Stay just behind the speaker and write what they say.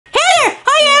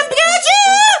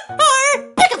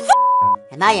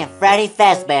And I am Freddy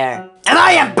Fazbear. And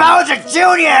I am Bowser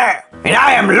Jr. And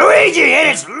I am Luigi, and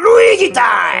it's Luigi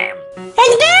time! And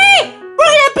today, we're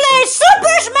gonna play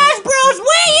Super Smash Bros.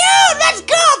 Wii U! Let's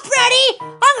go, Freddy!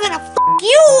 I'm gonna f***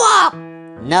 you up!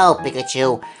 No,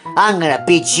 Pikachu. I'm gonna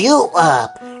beat you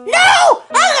up. No!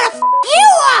 I'm gonna f*** you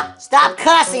up! Stop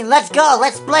cussing. Let's go.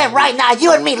 Let's play right now.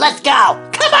 You and me. Let's go.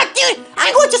 Come on, dude!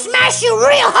 I'm going to smash you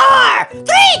real hard! 3, 2,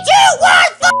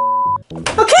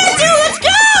 1, Okay, dude, let's go!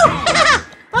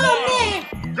 Oh, man!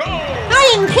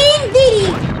 I am King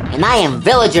Diddy! And I am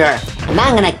Villager. And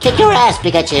I'm gonna kick your ass,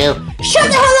 Pikachu. Shut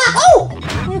the hell up! Oh!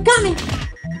 You got me!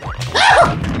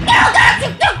 Oh! No, got you!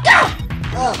 Go!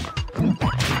 Oh.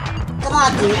 Come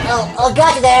on, dude. Oh,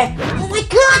 got you there. Oh my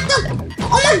god!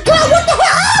 Oh my god, what the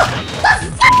hell? Oh! The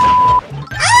f***!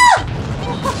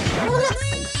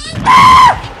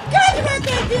 Oh! God, you got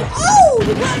there, dude! Oh!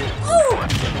 You got me! Oh!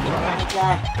 Oh my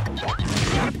god.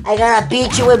 I gotta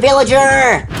beat you with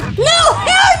Villager! No!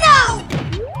 Hell no!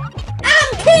 I'm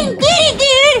King Diddy,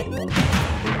 dude!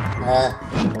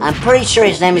 I'm pretty sure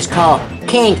his name is called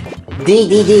King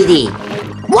D.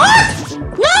 What?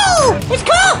 No! It's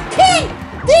called King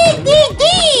D!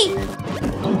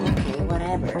 Okay,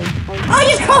 whatever. I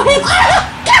just called him...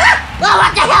 Oh,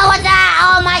 what the hell was that?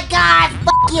 Oh my god!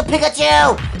 Fuck you,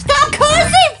 Pikachu! Stop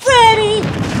cursing, Freddy!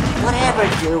 Whatever,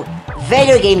 dude.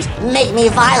 Video games make me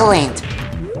violent.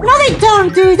 No, they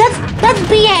don't, dude. That's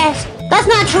BS. That's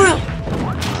not true.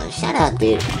 Oh, shut up,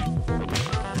 dude.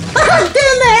 Oh,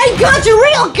 damn it! I got you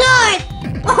real good!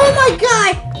 Oh my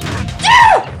god!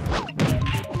 Dude!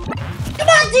 Come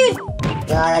on, dude!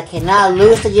 God, I cannot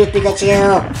lose to you,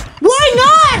 Pikachu. Why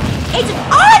not? It's an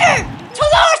honor to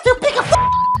lose to Pikachu!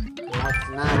 No, it's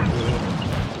not,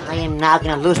 dude. I am not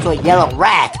gonna lose to a yellow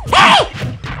rat. Hey!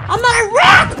 I'm not a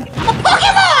rat! I'm a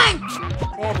Pokemon!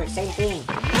 Whatever, same thing.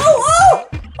 Oh!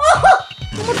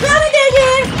 I'm a gummy there,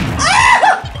 dude! Oh!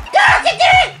 Got you,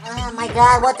 dude! Oh my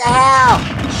god, what the hell?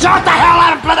 Shut the hell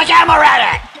up and play the game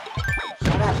already!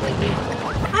 Shut up, baby.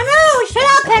 I know! Shut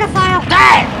up, pedophile!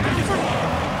 Hey!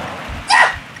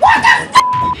 What the f***?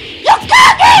 You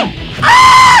got me!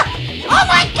 Ah! Oh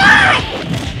my god!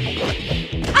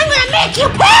 I'm gonna make you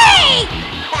pay!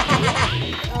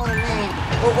 Oh man.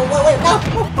 Wait, no.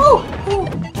 Oh.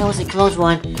 That was a close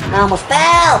one. I almost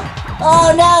fell.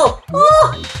 Oh no.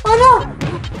 Oh no.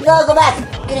 No, go back.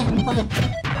 Get in. Okay.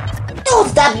 Don't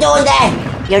stop doing that.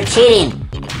 You're cheating.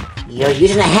 You're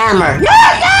using a hammer. No,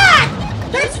 I'm not!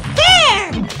 That's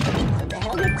fair! What the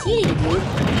hell? You're cheating, dude.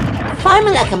 Fight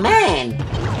me like a man.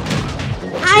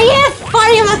 I am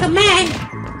fighting like a man!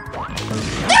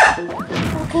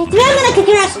 Okay, dude, I'm gonna kick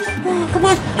your ass! Oh, come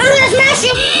on, I'm gonna smash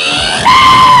you!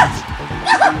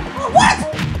 What?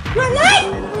 You're alive?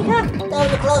 Oh my god, that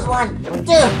was a close one. Dude,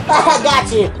 I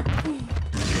got you.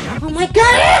 Oh my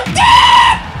god!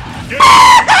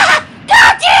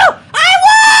 Got you! I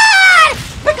won!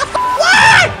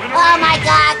 Won! Oh my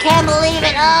god, I can't believe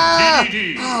it.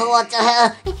 Oh, what the hell?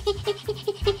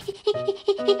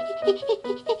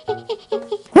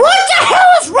 What the hell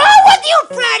is wrong with you,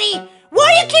 Freddy? Why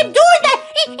do you keep doing that?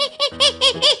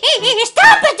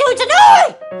 Stop it, dude, it's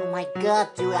annoying! Oh my god,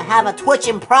 dude, I have a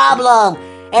twitching problem.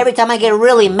 Every time I get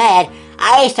really mad,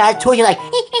 I start twitching like...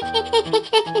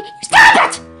 Stop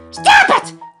it! Stop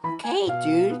it! Okay,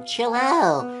 dude, chill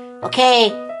out.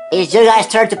 Okay, it's your guys'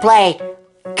 turn to play.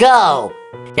 Go!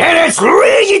 And it's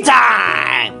Luigi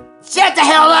time! Shut the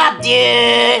hell up,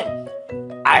 dude!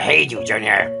 I hate you,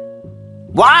 Junior.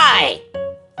 Why?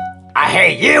 I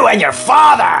hate you and your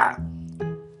father!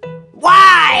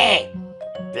 Why?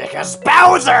 Because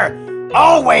Bowser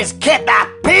always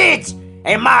kidnapped Peach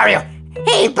and Mario.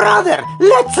 Hey brother,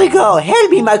 let's go, help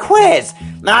me my quiz.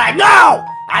 And I'm like, no!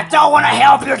 I don't want to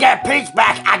help you get Peach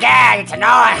back again. It's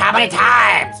annoying how many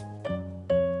times.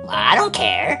 Well, I don't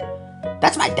care.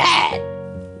 That's my dad.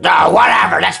 No,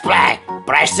 whatever, let's play.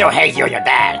 But I still hate you and your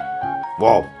dad.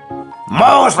 Well,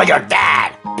 mostly your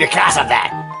dad. Because of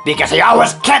that. Because he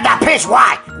always kidnapped Peach.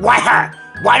 Why? Why her?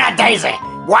 Why not Daisy?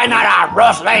 Why not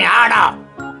Rosalina?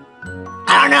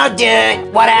 I don't know,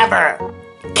 dude. Whatever.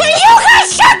 Can you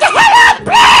guys shut the hell up,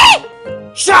 please?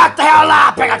 Shut the hell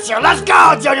up, Pikachu. Let's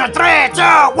go, Junior. 3, 2,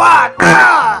 1.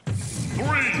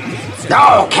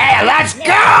 Okay, let's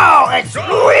go. It's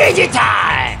Luigi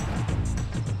time.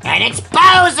 And it's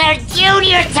Bowser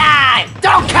Jr. time.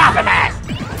 Don't copy, man.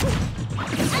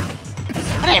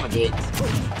 Whatever, dude.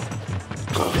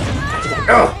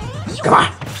 Oh, come on.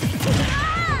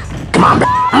 Come on,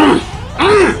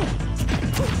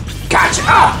 Gotcha.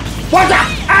 Oh, what the?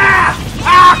 Ah!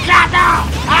 Oh, God, no!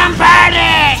 I'm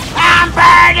burning! I'm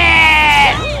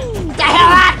burning! The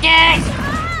hell up, dude?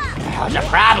 What's the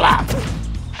problem?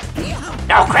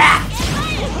 No, crap!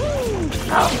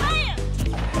 No.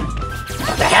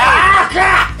 What the hell? Ah,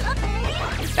 crap!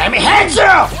 Let me hit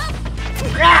you!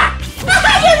 Crap!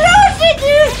 You lost it,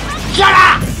 dude! Shut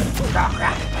up! Oh,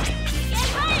 crap.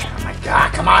 Oh my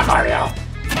god, come on, Mario.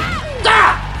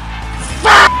 Ah!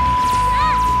 Fuck!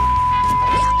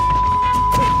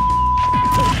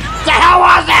 What the hell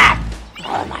was that?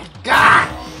 Oh my god!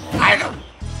 I don't...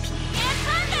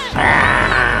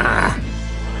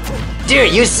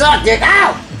 Dude, you suck, dude!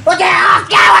 Ow! What the hell? Let's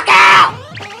go! Let's go!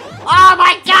 Oh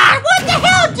my god! What the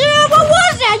hell, dude? What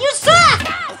was that? You suck!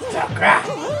 Oh crap!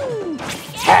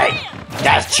 Hey,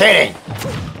 that's cheating!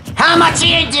 How much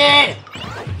cheating, dude?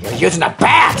 You're using a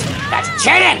bat! That's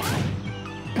cheating!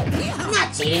 I'm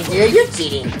not cheating, dude. You're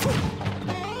cheating.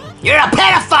 You're a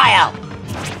pedophile!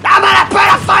 I'm not a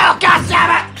pedophile,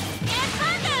 goddammit!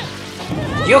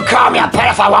 You call me a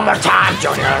pedophile one more time,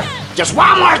 Junior! Just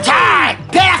one more time!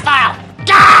 Pedophile!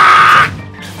 Ah!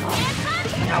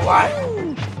 You know what?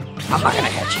 I'm not gonna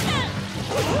hit you.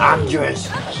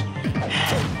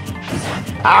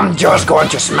 I'm just going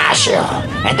to smash you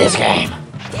in this game.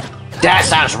 That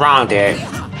sounds wrong, dude.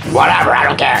 Whatever, I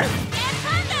don't care.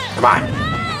 Come on.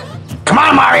 Come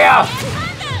on, Mario!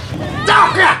 Oh,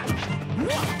 crap!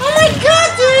 Oh my god,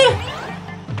 dude!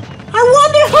 I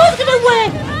wonder who's gonna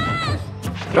win!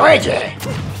 Luigi!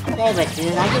 Damn it,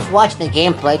 dude. I just watched the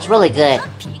gameplay. It's really good.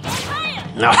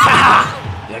 No,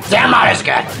 haha! Your damn right is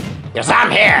good! Because I'm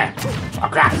here! Oh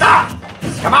crap, no!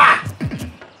 Come on!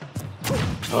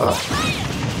 Ugh.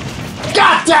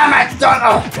 God damn it! Don't,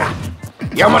 oh crap!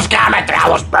 You almost got me there! I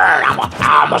almost burned! I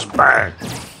almost burned!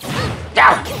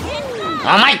 No!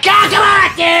 Oh my god, come on,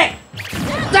 dude!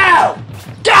 No!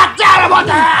 God damn it, what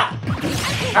the hell?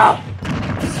 Oh!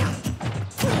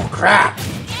 Oh crap!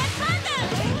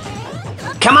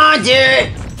 Come on,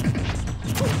 dude!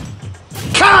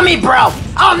 Come on me, bro!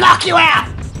 I'll knock you out!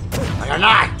 No, you're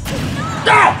not!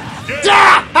 No!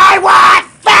 Yeah! I won!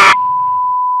 Fuck!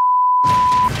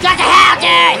 What the hell,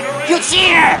 dude? You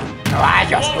cheater! Oh, I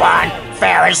just won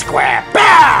fair and square.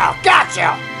 Bow! Got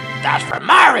you! That's for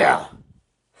Mario!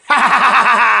 Ha ha ha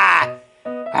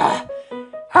ha!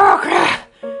 Oh, crap!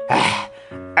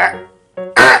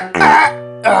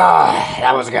 Oh,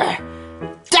 that was good.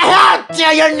 The hell,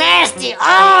 dude, you're nasty!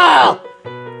 Oh!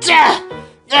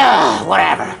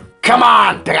 Whatever. Come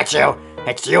on, Pikachu.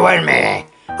 It's you and me.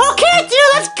 Okay,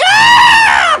 dude, let's go!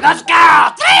 Let's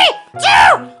go! 3, 2,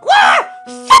 1!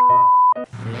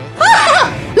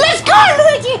 Let's go,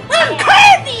 Luigi! I'm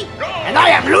Kirby! And I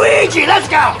am Luigi! Let's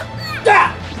go! What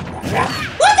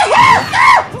the hell?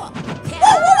 No!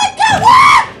 Oh my god,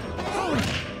 what?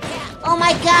 Oh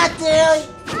my god, dude.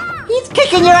 He's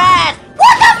kicking your ass!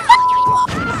 What the fuck?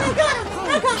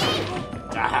 I got him!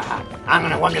 I'm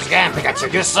gonna win this game,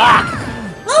 Pikachu. You suck!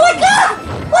 Oh my god!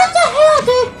 What the hell,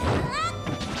 dude?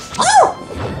 Oh!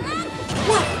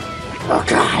 Oh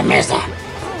god, I missed that.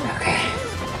 Okay.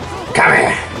 Come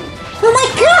here. Oh my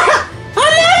god!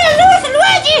 I'm not gonna lose to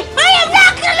Luigi! I am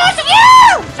not gonna lose to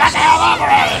you! Shut the hell up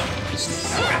already!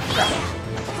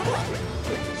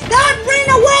 Stop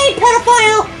running away,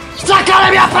 pedophile! Stop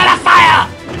calling me a pedophile!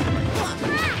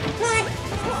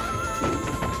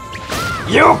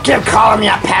 You keep calling me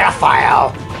a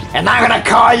pedophile, and I'm gonna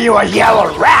call you a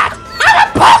yellow rat! I'm a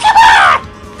Pokemon!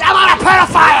 I'm not a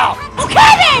pedophile!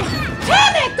 Okay then!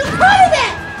 Damn it! Don't call me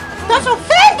that! That's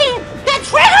offending! That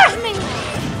triggers me!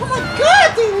 Oh my god,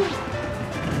 dude!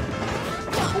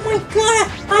 Oh my god!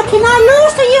 I cannot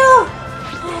lose to you!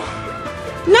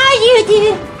 Not you,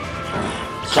 dude!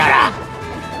 Shut up!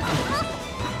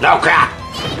 No crap!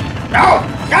 No!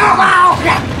 No! No!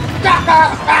 Crap! Stop!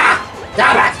 Ah!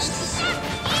 Stop it!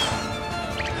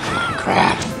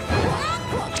 Crap.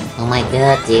 Oh my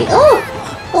god, dude. Oh!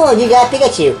 Oh, you got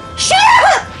Pikachu. Shut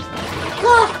up!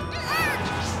 God!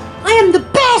 I am the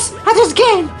best at this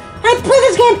game! I play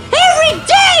this game every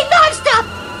day non-stop!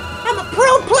 I'm a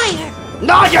pro player!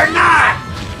 No, you're not!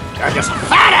 You're just a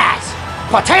fat ass!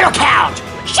 Potato couch!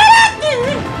 Shut up,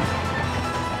 dude!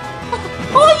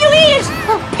 All you eat is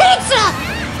pizza!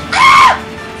 Ah!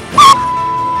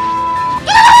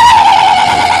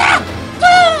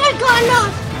 Oh, I got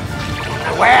lost!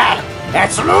 Well,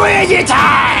 it's Luigi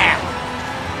time!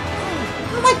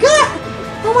 Oh my god!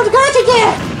 I almost got you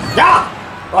there! No!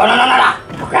 Oh, no, no, no, no!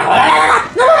 Okay,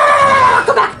 no,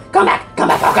 come back! Come back! Come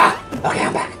back, okay? Okay,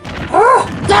 I'm back. Oh,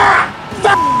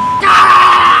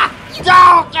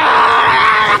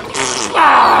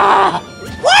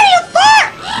 What are you for?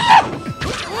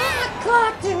 Oh my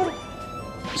god, dude!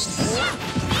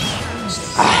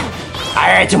 I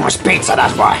ate too much pizza,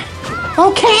 that's why.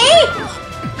 Okay?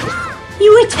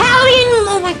 You Italian?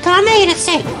 Oh my god, I'm not gonna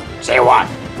say. Say what?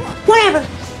 Whatever.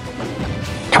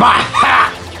 Come on!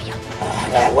 Ha! I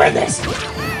gotta win this.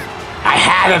 I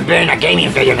haven't been in a gaming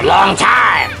video in a long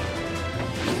time.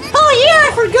 Oh yeah,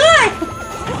 I forgot.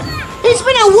 It's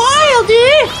been a while,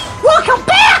 dude. Welcome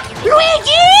back,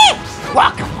 Luigi.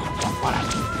 Welcome.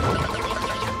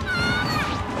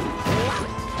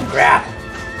 Grab.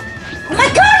 Oh my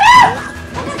God! No!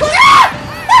 Oh my God!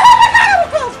 No! Oh my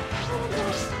God! Oh my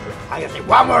God! I just need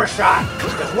one more shot.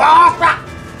 Just one shot.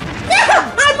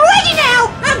 I'm Luigi now!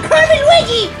 I'm Kirby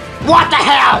Luigi! What the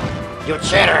hell? You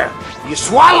cheater! You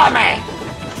swallow me!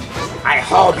 I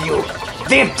hope you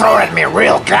deep throated me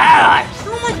real good!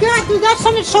 Oh my God, dude, that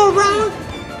sounded so wrong!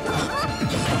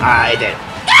 I did.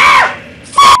 Ah!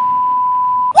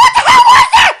 What the hell was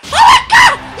that? Oh my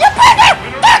God! You put me!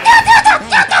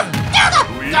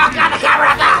 Don't grab the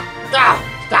camera! No!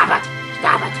 Stop it!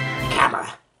 Stop it! The camera!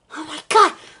 Oh my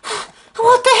God!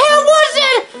 What the hell was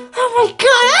it? Oh my God!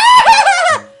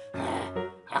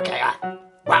 Okay,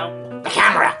 well, the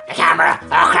camera! The camera!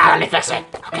 Oh crap, let me fix it!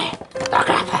 Okay, oh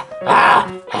crap.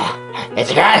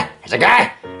 Is it good? Is it good?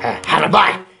 Have a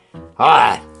bite!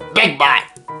 Big bite!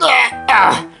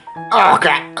 Oh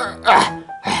crap!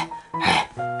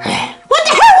 What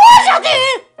the hell was that,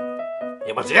 dude?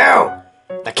 It was you!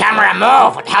 The camera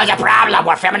moved! What the hell's your problem?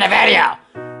 We're filming a video!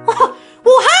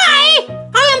 Well, hi!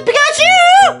 I am Pikachu!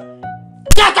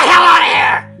 Get the hell out of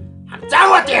here! I'm done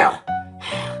with you!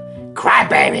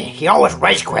 Crybaby, he always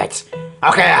rage quits.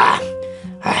 Okay,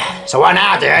 so what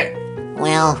now, dude?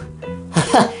 Well,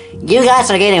 you guys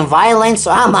are getting violent,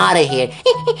 so I'm out of here.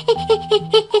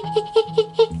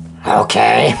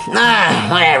 Okay,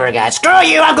 whatever, guys. Screw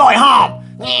you, I'm going home!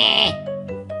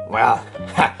 Well,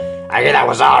 I guess that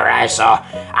was alright, so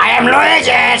I am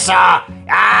Luigi, so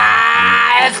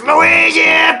it's Luigi!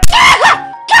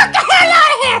 Get the hell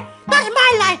out of here! That's my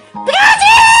line!